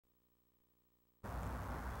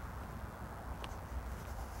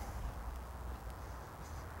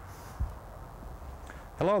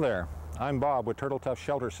Hello there, I'm Bob with Tuff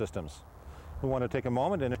Shelter Systems. We want to take a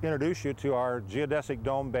moment and introduce you to our geodesic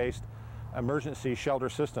dome-based emergency shelter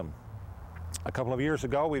system. A couple of years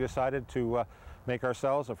ago we decided to make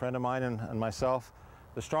ourselves, a friend of mine and myself,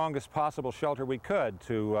 the strongest possible shelter we could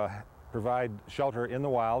to provide shelter in the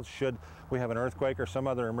wild should we have an earthquake or some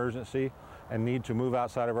other emergency and need to move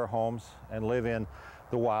outside of our homes and live in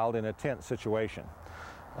the wild in a tent situation.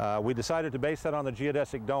 We decided to base that on the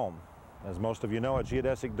geodesic dome. As most of you know, a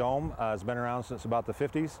geodesic dome has been around since about the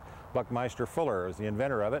 50s. Buckminster Fuller is the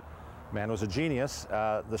inventor of it. Man was a genius.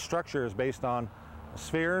 The structure is based on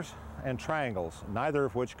spheres and triangles, neither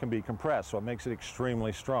of which can be compressed, so it makes it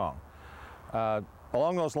extremely strong.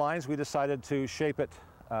 Along those lines, we decided to shape it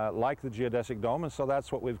like the geodesic dome, and so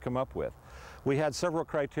that's what we've come up with. We had several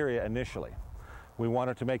criteria initially. We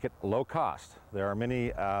wanted to make it low cost. There are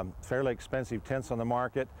many fairly expensive tents on the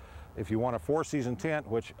market. If you want a four-season tent,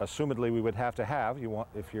 which assumedly we would have to have,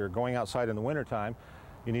 if you're going outside in the wintertime,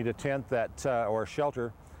 you need a tent that, or a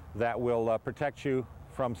shelter that will protect you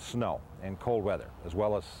from snow and cold weather, as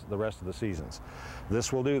well as the rest of the seasons.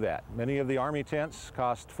 This will do that. Many of the Army tents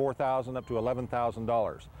cost $4,000 up to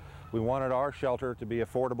 $11,000. We wanted our shelter to be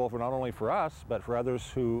affordable for not only for us, but for others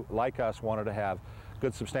who, like us, wanted to have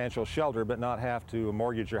good substantial shelter but not have to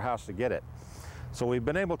mortgage your house to get it. So we've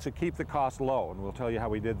been able to keep the cost low, and we'll tell you how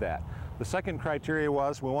we did that. The second criteria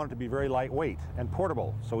was we wanted to be very lightweight and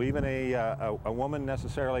portable. So even a woman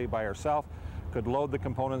necessarily by herself could load the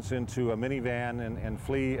components into a minivan and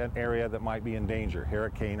flee an area that might be in danger,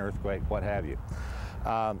 hurricane, earthquake, what have you.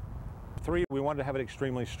 Three, we wanted to have it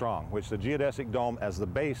extremely strong, which the geodesic dome as the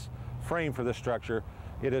base frame for this structure,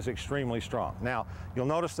 it is extremely strong. Now, you'll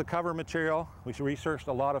notice the cover material. We researched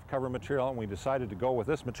a lot of cover material and we decided to go with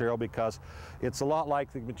this material because it's a lot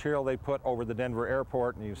like the material they put over the Denver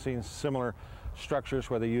airport, and you've seen similar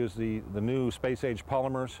structures where they use the new space-age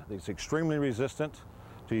polymers. It's extremely resistant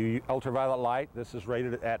to ultraviolet light. This is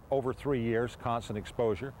rated at over 3 years constant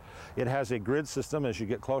exposure. It has a grid system. As you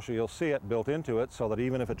get closer you'll see it built into it, so that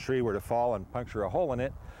even if a tree were to fall and puncture a hole in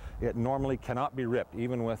it, it normally cannot be ripped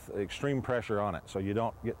even with extreme pressure on it, so you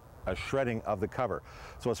don't get a shredding of the cover.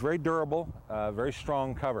 So it's very durable, very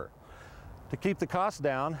strong cover. To keep the cost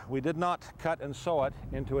down, we did not cut and sew it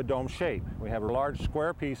into a dome shape. We have a large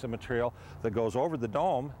square piece of material that goes over the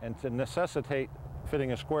dome, and to necessitate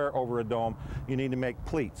fitting a square over a dome, you need to make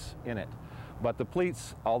pleats in it. But the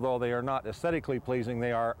pleats, although they are not aesthetically pleasing,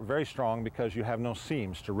 they are very strong because you have no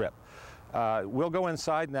seams to rip. We'll go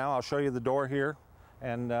inside now. I'll show you the door here,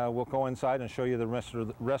 and we'll go inside and show you the rest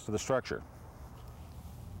of the structure.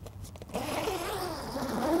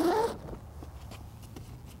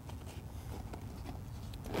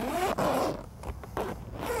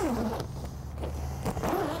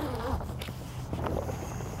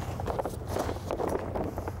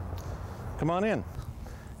 Come on in.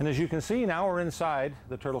 And as you can see, now we're inside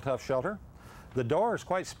the Tuff shelter. The door is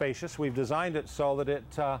quite spacious. We've designed it so that it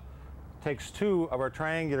takes two of our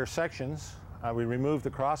triangular sections. We remove the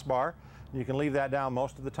crossbar. You can leave that down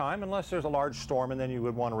most of the time unless there's a large storm, and then you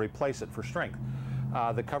would want to replace it for strength.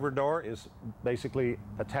 The covered door is basically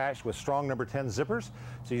attached with strong number 10 zippers.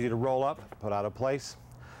 It's easy to roll up, put out of place.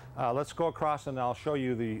 Let's go across and I'll show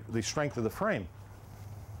you the strength of the frame.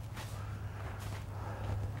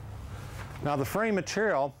 Now the frame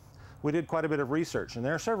material, we did quite a bit of research, and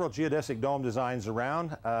there are several geodesic dome designs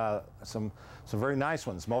around, some very nice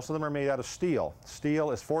ones. Most of them are made out of steel. Steel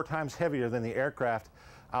is 4 times heavier than the aircraft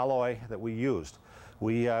alloy that we used.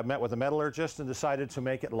 We met with a metallurgist and decided to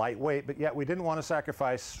make it lightweight, but yet we didn't want to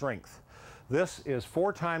sacrifice strength. This is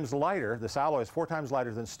 4 times lighter, this alloy is 4 times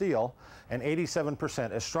lighter than steel, and 87%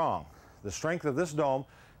 as strong. The strength of this dome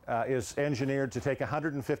is engineered to take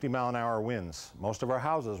 150-mile-an-hour winds. Most of our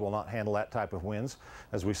houses will not handle that type of winds,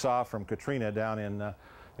 as we saw from Katrina down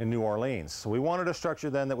in New Orleans. So we wanted a structure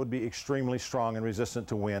then that would be extremely strong and resistant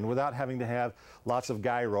to wind without having to have lots of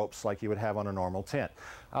guy ropes like you would have on a normal tent.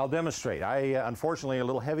 I'll demonstrate. Unfortunately, a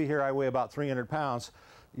little heavy here. I weigh about 300 pounds.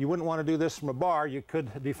 You wouldn't want to do this from a bar. You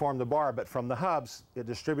could deform the bar, but from the hubs, it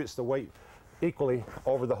distributes the weight equally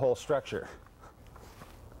over the whole structure.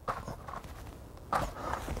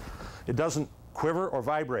 It doesn't quiver or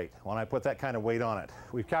vibrate when I put that kind of weight on it.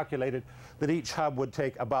 We've calculated that each hub would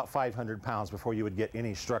take about 500 pounds before you would get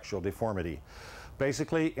any structural deformity.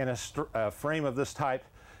 Basically, in a frame of this type,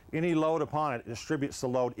 any load upon it distributes the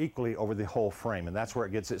load equally over the whole frame, and that's where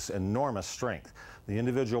it gets its enormous strength. The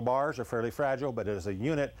individual bars are fairly fragile, but as a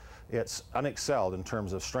unit, it's unexcelled in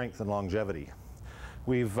terms of strength and longevity.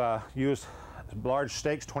 We've used large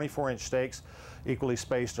stakes, 24-inch stakes, equally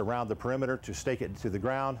spaced around the perimeter to stake it to the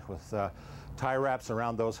ground with tie wraps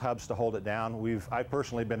around those hubs to hold it down. I've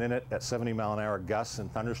personally been in it at 70-mile-an-hour gusts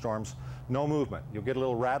and thunderstorms. No movement. You'll get a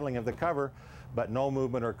little rattling of the cover, but no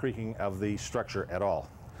movement or creaking of the structure at all.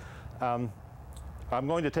 I'm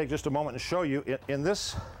going to take just a moment to show you. In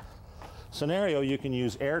this scenario, you can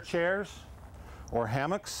use air chairs or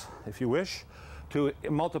hammocks, if you wish, to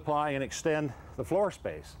multiply and extend the floor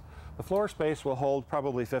space. The floor space will hold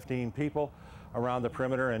probably 15 people around the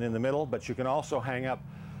perimeter and in the middle, but you can also hang up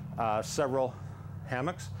several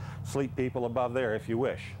hammocks, sleep people above there if you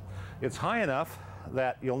wish. It's high enough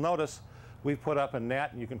that you'll notice we've put up a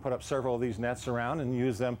net, and you can put up several of these nets around and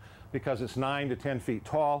use them because it's 9 to 10 feet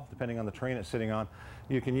tall, depending on the terrain it's sitting on.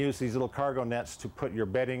 You can use these little cargo nets to put your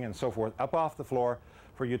bedding and so forth up off the floor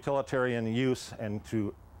for utilitarian use and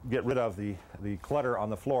to get rid of the clutter on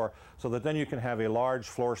the floor, so that then you can have a large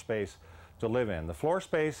floor space to live in. The floor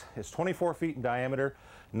space is 24 feet in diameter,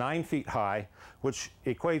 9 feet high, which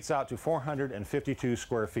equates out to 452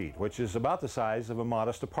 square feet, which is about the size of a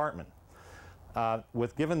modest apartment.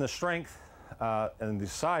 Given the strength and the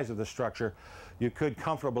size of the structure, you could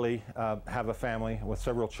comfortably have a family with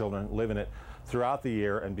several children live in it throughout the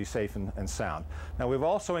year and be safe and sound. Now, we've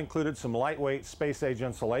also included some lightweight space-age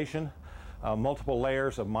insulation, multiple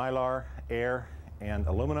layers of mylar, air, and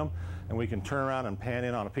aluminum, and we can turn around and pan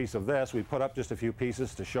in on a piece of this. We put up just a few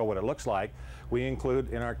pieces to show what it looks like. We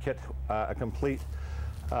include in our kit a complete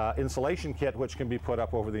insulation kit which can be put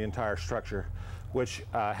up over the entire structure, which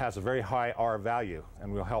has a very high R value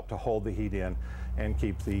and will help to hold the heat in and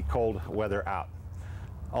keep the cold weather out.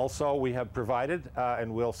 Also, we have provided,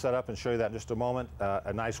 and we'll set up and show you that in just a moment,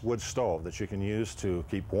 a nice wood stove that you can use to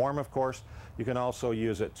keep warm, of course. You can also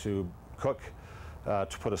use it to cook,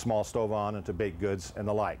 to put a small stove on, and to bake goods and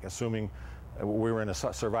the like, assuming we were in a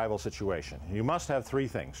survival situation. You must have three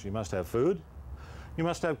things. You must have food, you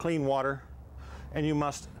must have clean water, and you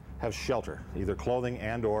must have shelter, either clothing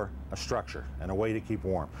and or a structure and a way to keep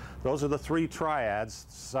warm. Those are the three triads,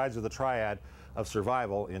 sides of the triad of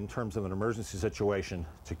survival in terms of an emergency situation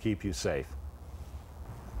to keep you safe.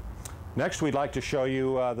 Next, we'd like to show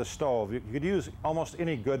you the stove. You could use almost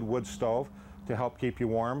any good wood stove to help keep you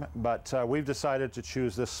warm, but we've decided to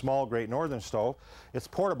choose this small Great Northern stove. It's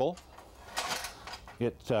portable.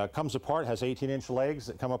 It comes apart, has 18-inch legs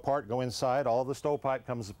that come apart, go inside. All of the stovepipe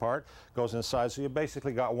comes apart, goes inside. So you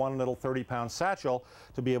basically got one little 30-pound satchel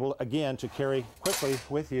to be able, again, to carry quickly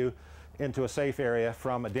with you into a safe area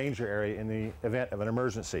from a danger area in the event of an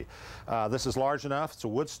emergency. This is large enough. It's a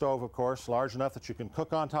wood stove, of course, large enough that you can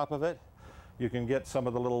cook on top of it. You can get some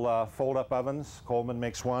of the little fold-up ovens. Coleman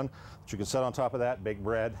makes one that you can set on top of that, bake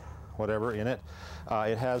bread, whatever in it.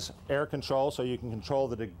 It has air control, so you can control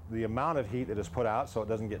the amount of heat that is put out so it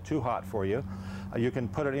doesn't get too hot for you. You can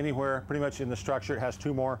put it anywhere pretty much in the structure. It has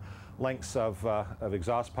two more lengths of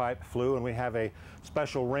exhaust pipe, flue, and we have a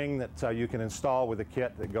special ring that you can install with a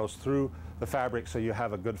kit that goes through the fabric, so you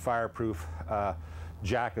have a good fireproof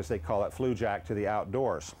jack, as they call it, flue jack, to the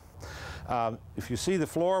outdoors. If you see the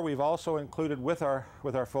floor, we've also included with our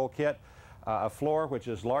full kit a floor which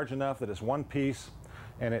is large enough that it's one piece,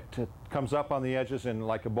 and it comes up on the edges in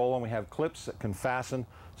like a bowl, and we have clips that can fasten,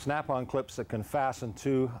 snap-on clips that can fasten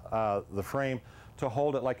to the frame to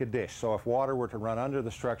hold it like a dish. So if water were to run under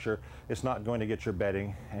the structure, it's not going to get your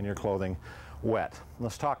bedding and your clothing wet.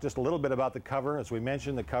 Let's talk just a little bit about the cover. As we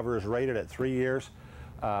mentioned, the cover is rated at 3 years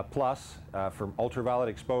plus from ultraviolet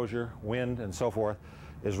exposure, wind, and so forth.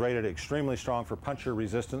 Is rated extremely strong for puncture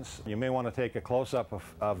resistance. You may want to take a close-up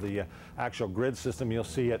of the actual grid system. You'll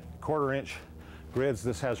see at 1/4-inch grids,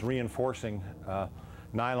 this has reinforcing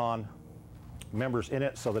nylon members in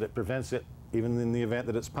it so that it prevents it, even in the event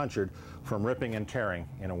that it's punctured, from ripping and tearing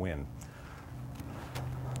in a wind.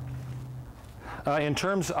 In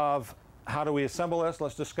terms of how do we assemble this,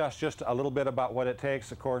 let's discuss just a little bit about what it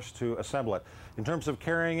takes, of course, to assemble it. In terms of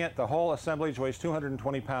carrying it, the whole assemblage weighs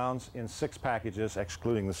 220 pounds in 6 packages,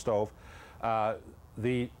 excluding the stove.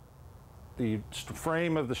 The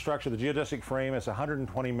frame of the structure, the geodesic frame, is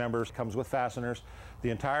 120 members, comes with fasteners. The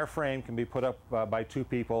entire frame can be put up by 2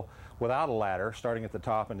 people without a ladder, starting at the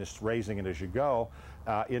top and just raising it as you go,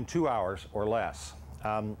 in 2 hours or less.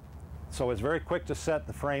 So it's very quick to set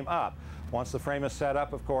the frame up. Once the frame is set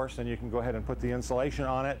up, of course, then you can go ahead and put the insulation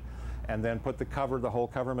on it and then put the cover, the whole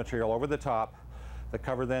cover material, over the top. The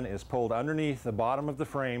cover then is pulled underneath the bottom of the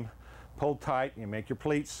frame, pulled tight. You make your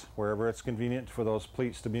pleats wherever it's convenient for those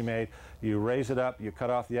pleats to be made. You raise it up, you cut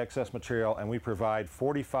off the excess material, and we provide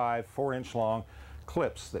 45 4-inch long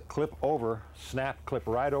clips that clip over, clip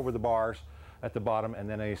right over the bars at the bottom, and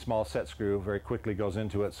then a small set screw very quickly goes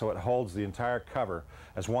into it, so it holds the entire cover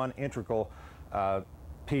as one integral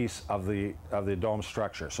piece of the dome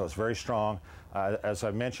structure. So it's very strong. As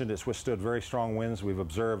I mentioned, it's withstood very strong winds. We've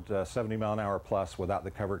observed 70 mile an hour plus without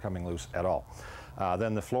the cover coming loose at all.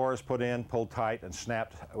 Then the floor is put in, pulled tight, and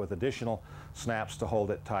snapped with additional snaps to hold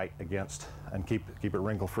it tight against, and keep it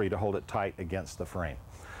wrinkle-free to hold it tight against the frame.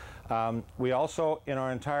 We also, in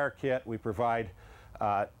our entire kit, we provide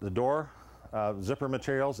the door zipper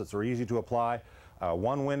materials that are easy to apply.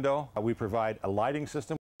 One window. We provide a lighting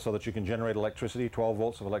system so that you can generate electricity, 12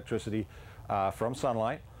 volts of electricity from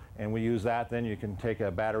sunlight. And we use that. Then you can take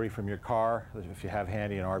a battery from your car, if you have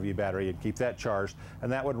handy an RV battery, and keep that charged.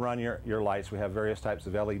 And that would run your lights. We have various types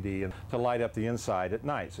of LED and to light up the inside at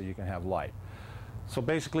night so you can have light. So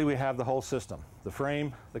basically we have the whole system. The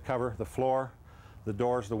frame, the cover, the floor, the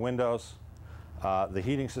doors, the windows, the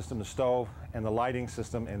heating system, the stove, and the lighting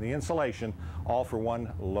system, and the insulation, all for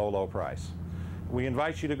one low, low price. We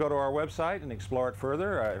invite you to go to our website and explore it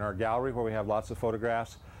further in our gallery where we have lots of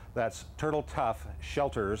photographs. That's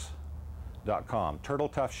TurtleTuffShelters.com.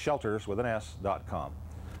 TurtleTuffShelters with an S.com.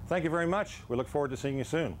 Thank you very much. We look forward to seeing you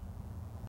soon.